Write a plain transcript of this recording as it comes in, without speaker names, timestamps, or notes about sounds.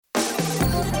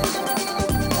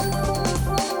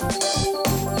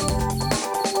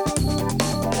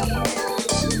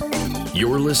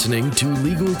listening to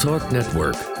Legal Talk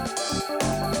Network.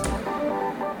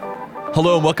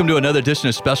 Hello and welcome to another edition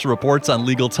of Special Reports on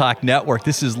Legal Talk Network.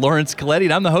 This is Lawrence Coletti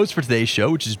and I'm the host for today's show,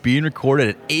 which is being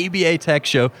recorded at ABA Tech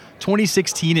Show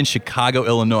 2016 in Chicago,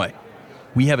 Illinois.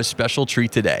 We have a special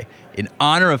treat today. In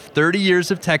honor of 30 years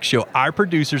of Tech Show, our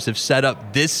producers have set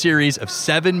up this series of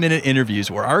 7-minute interviews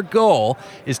where our goal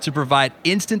is to provide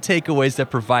instant takeaways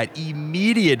that provide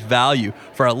immediate value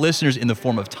for our listeners in the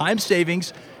form of time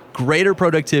savings, greater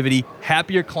productivity,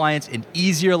 happier clients, an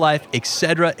easier life,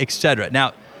 etc., etc.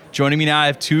 Now, joining me now, I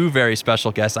have two very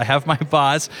special guests. I have my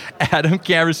boss, Adam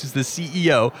Kamers, who's the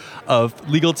CEO of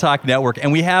Legal Talk Network,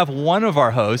 and we have one of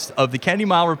our hosts of the Kennedy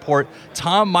Miles Report,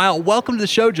 Tom Miles. Welcome to the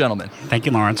show, gentlemen. Thank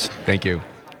you, Lawrence. Thank you.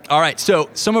 All right, so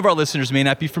some of our listeners may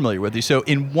not be familiar with you. So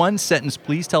in one sentence,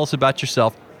 please tell us about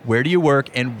yourself. Where do you work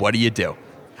and what do you do?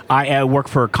 I work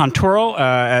for Conturo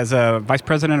as a Vice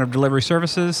President of Delivery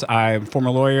Services. I'm a former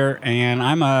lawyer, and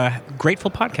I'm a grateful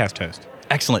podcast host.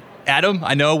 Excellent. Adam,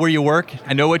 I know where you work,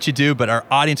 I know what you do, but our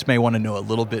audience may want to know a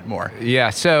little bit more.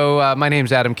 Yeah, so my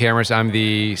name's Adam Kamers. I'm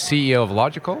the CEO of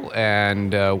Logical,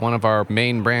 and one of our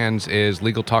main brands is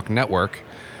Legal Talk Network.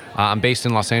 I'm based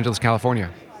in Los Angeles, California.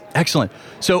 Excellent.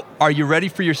 So are you ready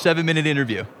for your 7-minute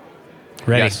interview?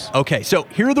 Ready. Yes. Okay, so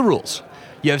here are the rules.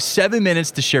 You have 7 minutes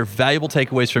to share valuable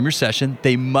takeaways from your session.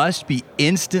 They must be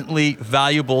instantly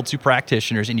valuable to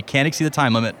practitioners, and you can't exceed the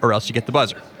time limit or else you get the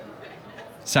buzzer.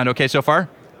 Sound okay so far?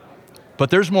 But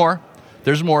there's more.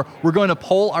 There's more. We're going to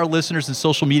poll our listeners in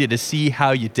social media to see how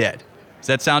you did. Does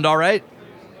that sound all right?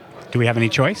 Do we have any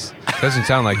choice? Doesn't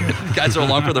sound like it. You guys are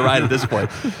along for the ride at this point.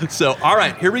 So, all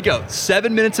right, here we go.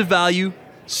 7 minutes of value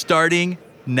starting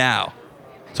now.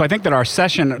 So I think that our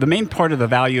session, the main part of the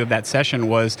value of that session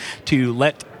was to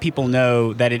let people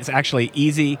know that it's actually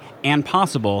easy and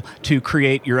possible to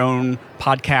create your own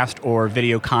podcast or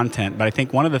video content. But I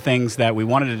think one of the things that we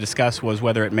wanted to discuss was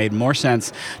whether it made more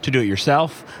sense to do it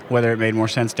yourself, whether it made more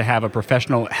sense to have a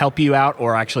professional help you out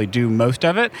or actually do most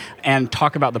of it, and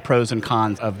talk about the pros and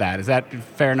cons of that. Is that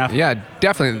fair enough? Yeah,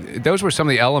 definitely. Those were some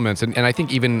of the elements. And I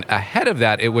think even ahead of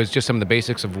that, it was just some of the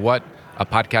basics of what a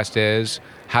podcast is,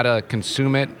 how to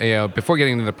consume it, before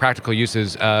getting into the practical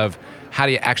uses of how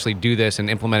do you actually do this and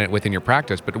implement it within your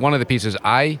practice. But one of the pieces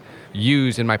I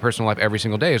use in my personal life every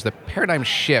single day is the paradigm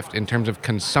shift in terms of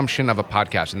consumption of a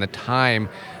podcast and the time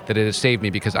that it has saved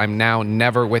me, because I'm now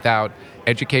never without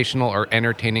educational or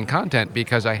entertaining content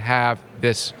because I have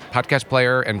this podcast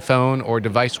player and phone or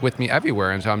device with me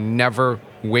everywhere. And so I'm never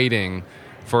waiting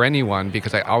for anyone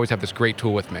because I always have this great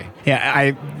tool with me. Yeah,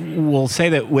 I will say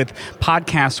that with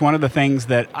podcasts, one of the things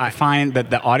that I find that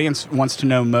the audience wants to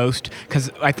know most,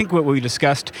 because I think what we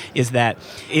discussed is that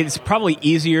it's probably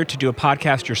easier to do a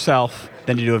podcast yourself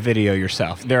than to do a video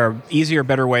yourself. There are easier,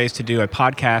 better ways to do a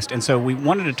podcast, and so we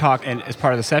wanted to talk as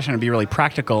part of the session and be really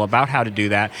practical about how to do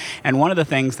that. And one of the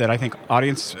things that I think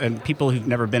audience and people who've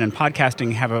never been in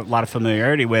podcasting have a lot of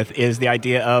familiarity with is the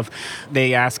idea of,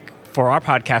 they ask, for our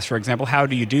podcast, for example, how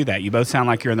do you do that? You both sound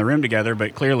like you're in the room together,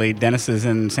 but clearly Dennis is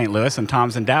in St. Louis and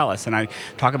Tom's in Dallas. And I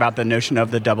talk about the notion of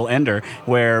the double ender,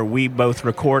 where we both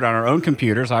record on our own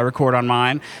computers. I record on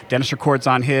mine. Dennis records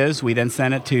on his. We then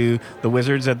send it to the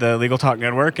wizards at the Legal Talk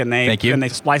Network, and they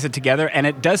splice it together. And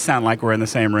it does sound like we're in the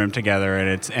same room together,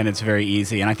 and it's very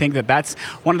easy. And I think that that's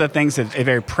one of the things, that a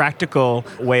very practical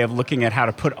way of looking at how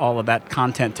to put all of that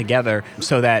content together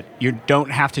so that you don't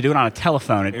have to do it on a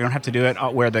telephone. You don't have to do it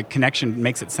where the connection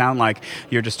makes it sound like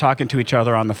you're just talking to each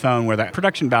other on the phone, where that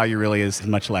production value really is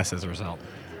much less as a result.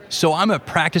 So I'm a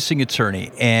practicing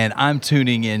attorney, and I'm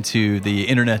tuning into the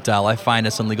internet dial. I find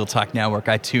us on Legal Talk Network.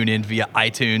 I tune in via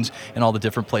iTunes and all the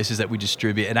different places that we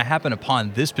distribute, and I happen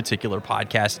upon this particular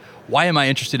podcast. Why am I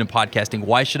interested in podcasting?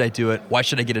 Why should I do it? Why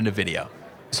should I get into video?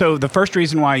 So the first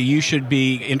reason why you should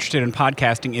be interested in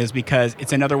podcasting is because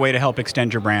it's another way to help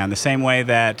extend your brand. The same way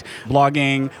that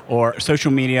blogging or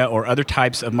social media or other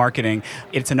types of marketing,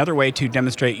 it's another way to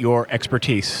demonstrate your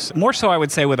expertise. More so, I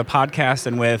would say, with a podcast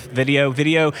than with video.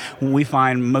 Video, we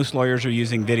find most lawyers are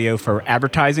using video for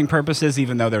advertising purposes,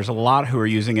 even though there's a lot who are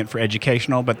using it for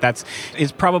educational, but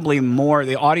is probably more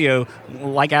the audio.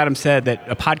 Like Adam said,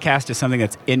 that a podcast is something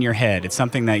that's in your head. It's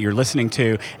something that you're listening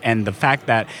to, and the fact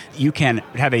that you can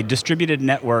have a distributed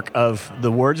network of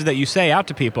the words that you say out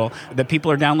to people that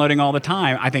people are downloading all the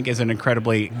time, I think is an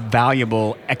incredibly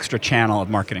valuable extra channel of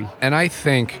marketing. And I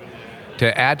think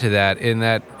to add to that, in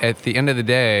that at the end of the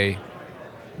day,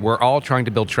 we're all trying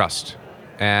to build trust.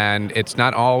 And it's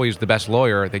not always the best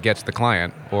lawyer that gets the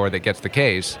client or that gets the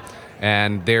case.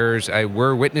 And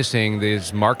we're witnessing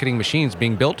these marketing machines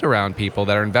being built around people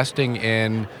that are investing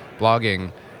in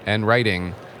blogging and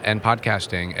writing and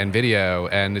podcasting and video,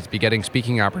 and it's getting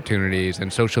speaking opportunities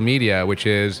and social media, which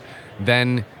is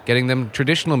then getting them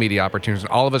traditional media opportunities.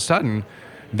 And all of a sudden,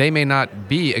 they may not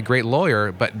be a great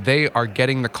lawyer, but they are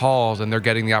getting the calls and they're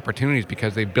getting the opportunities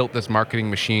because they built this marketing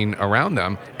machine around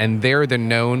them, and they're the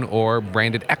known or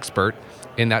branded expert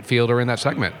in that field or in that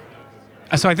segment.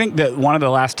 So I think that one of the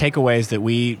last takeaways that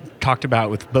we talked about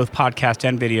with both podcasts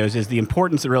and videos is the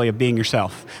importance really of being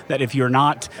yourself. That if you're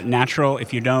not natural,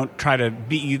 if you don't try to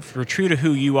be true to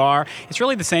who you are, it's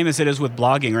really the same as it is with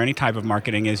blogging or any type of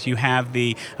marketing, is you have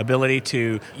the ability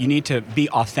you need to be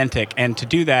authentic. And to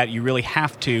do that, you really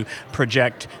have to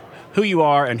project who you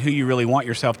are and who you really want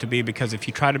yourself to be, because if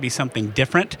you try to be something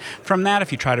different from that,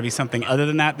 if you try to be something other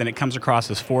than that, then it comes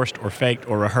across as forced or faked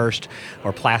or rehearsed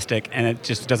or plastic, and it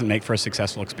just doesn't make for a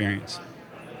successful experience.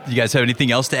 You guys have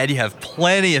anything else to add? You have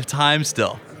plenty of time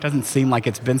still. Doesn't seem like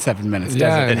it's been 7 minutes,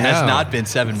 does it? It has not been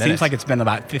 7 minutes. Seems like it's been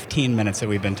about 15 minutes that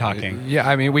we've been talking. Yeah,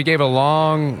 I mean, we gave a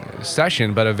long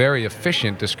session, but a very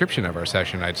efficient description of our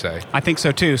session, I'd say. I think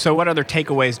so too. So what other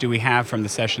takeaways do we have from the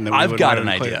session that we I've would got want an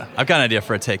to include? idea. I've got an idea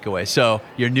for a takeaway. So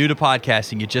you're new to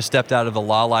podcasting. You just stepped out of the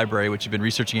law library, which you've been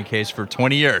researching a case for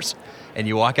 20 years. And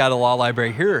you walk out of the law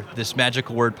library, hear this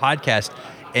magical word podcast,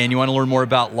 and you want to learn more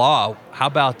about law. How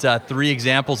about 3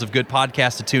 examples of good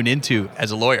podcasts to tune into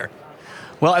as a lawyer?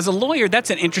 Well, as a lawyer, that's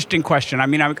an interesting question. I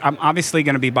mean, I'm obviously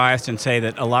going to be biased and say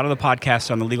that a lot of the podcasts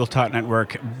on the Legal Talk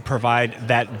Network provide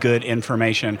that good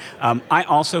information. I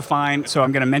also find, so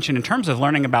I'm going to mention in terms of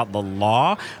learning about the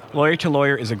law, Lawyer to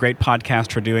Lawyer is a great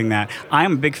podcast for doing that. I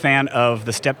am a big fan of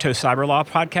the Steptoe Cyber Law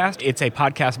podcast. It's a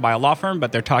podcast by a law firm,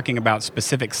 but they're talking about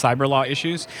specific cyber law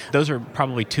issues. Those are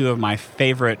probably 2 of my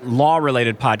favorite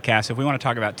law-related podcasts. If we want to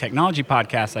talk about technology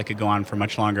podcasts, I could go on for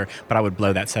much longer, but I would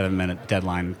blow that 7-minute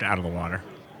deadline out of the water.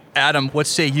 Adam, what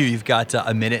say you? You've got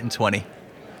a minute and 20.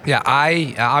 Yeah,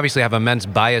 I obviously have immense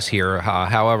bias here.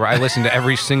 However, I listen to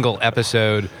every single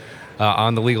episode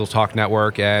on the Legal Talk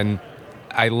Network, and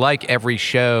I like every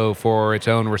show for its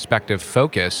own respective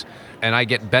focus, and I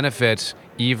get benefits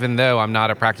even though I'm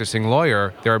not a practicing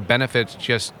lawyer. There are benefits,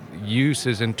 just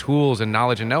uses and tools and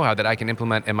knowledge and know-how that I can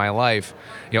implement in my life,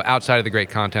 outside of the great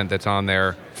content that's on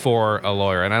there for a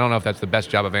lawyer. And I don't know if that's the best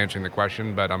job of answering the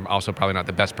question, but I'm also probably not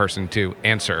the best person to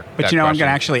answer But that I'm question. going to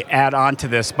actually add on to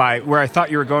this by where I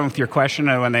thought you were going with your question.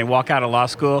 When they walk out of law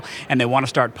school and they want to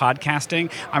start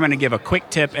podcasting, I'm going to give a quick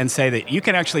tip and say that you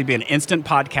can actually be an instant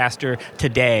podcaster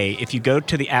today if you go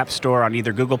to the App Store on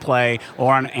either Google Play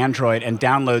or on Android and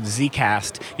download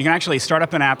Zcast. You can actually start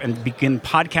up an app and begin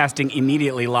podcasting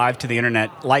immediately live to the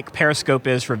internet, like Periscope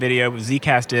is for video,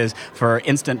 Zcast is for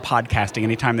instant podcasting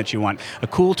anytime that you want. A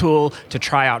cool tool to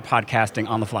try out podcasting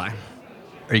on the fly.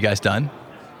 Are you guys done?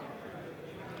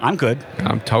 I'm good.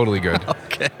 I'm totally good.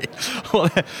 Okay. Well,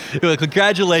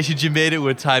 congratulations. You made it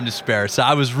with time to spare. So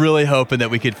I was really hoping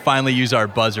that we could finally use our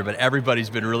buzzer, but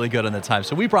everybody's been really good on the time.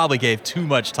 So we probably gave too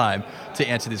much time to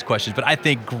answer these questions, but I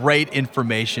think great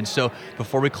information. So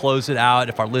before we close it out,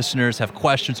 if our listeners have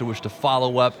questions or wish to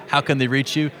follow up, how can they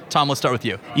reach you? Tom, let's start with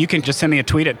you. You can just send me a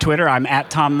tweet at Twitter. I'm at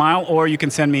Tom Mile, or you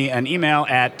can send me an email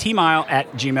at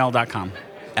tmile@gmail.com.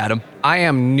 Adam? I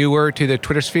am newer to the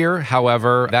Twitter sphere.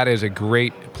 However, that is a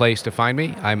great place to find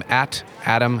me. I'm at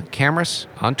Adam Camrus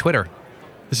on Twitter.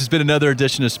 This has been another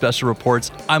edition of Special Reports.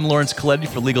 I'm Lawrence Coletti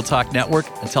for Legal Talk Network.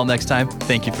 Until next time,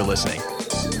 thank you for listening.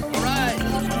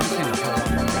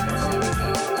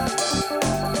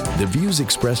 The views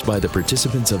expressed by the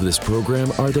participants of this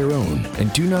program are their own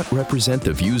and do not represent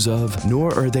the views of,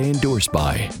 nor are they endorsed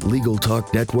by, Legal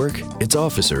Talk Network, its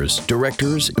officers,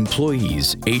 directors,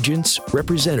 employees, agents,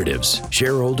 representatives,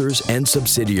 shareholders, and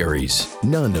subsidiaries.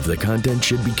 None of the content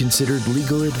should be considered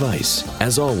legal advice.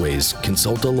 As always,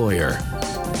 consult a lawyer.